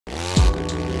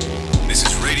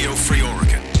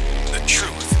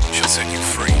set you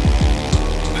free.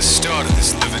 The start of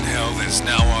this living hell that is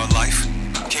now our life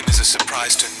came as a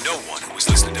surprise to no one who was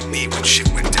listening to me when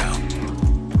shit went down.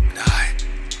 And I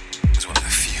was one of the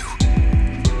few.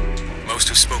 Most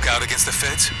who spoke out against the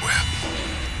feds, well,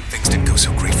 things didn't go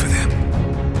so great for them.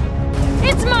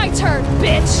 It's my turn,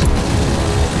 bitch!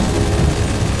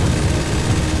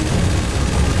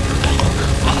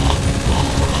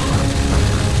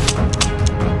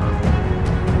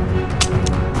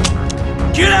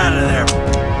 Get out of there!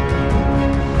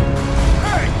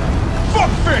 Hey!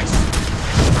 Fuckface!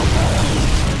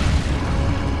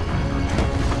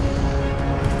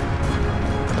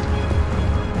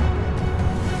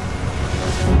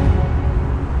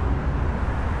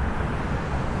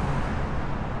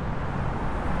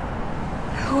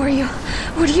 Who are you?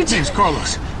 What are you doing? Name's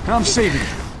Carlos, and I'm saving you.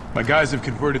 My guys have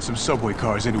converted some subway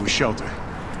cars into a shelter.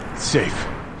 It's safe.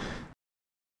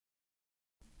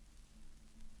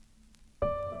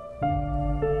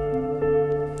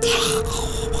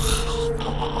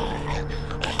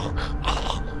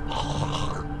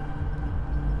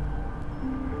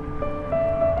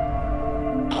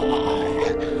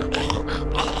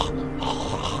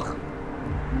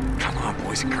 Come on,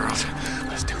 boys and girls.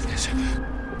 Let's do this.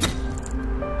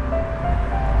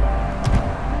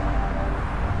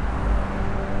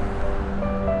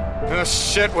 Oh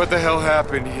shit, what the hell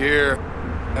happened here?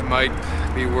 That might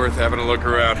be worth having a look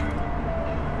around.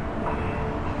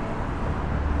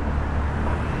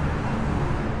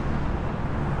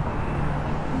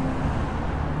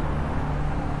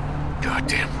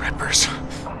 Goddamn rippers.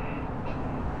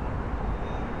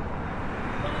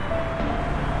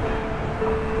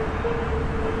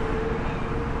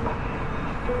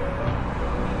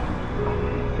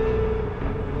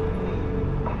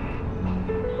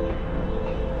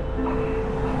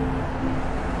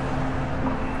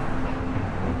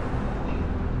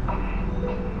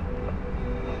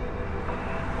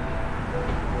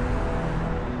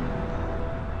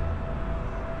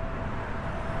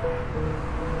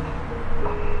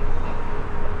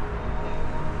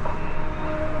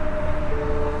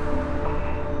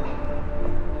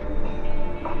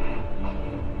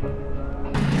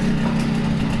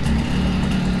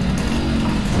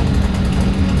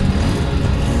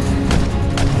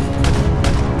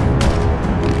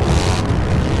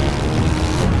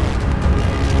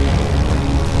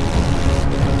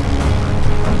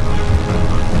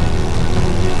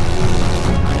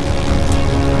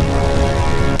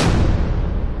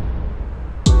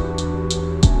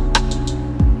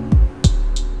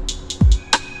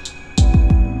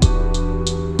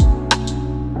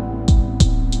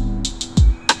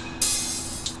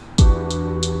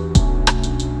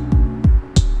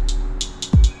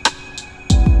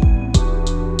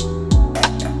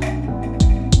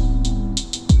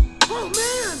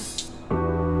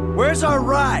 Where's our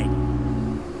ride?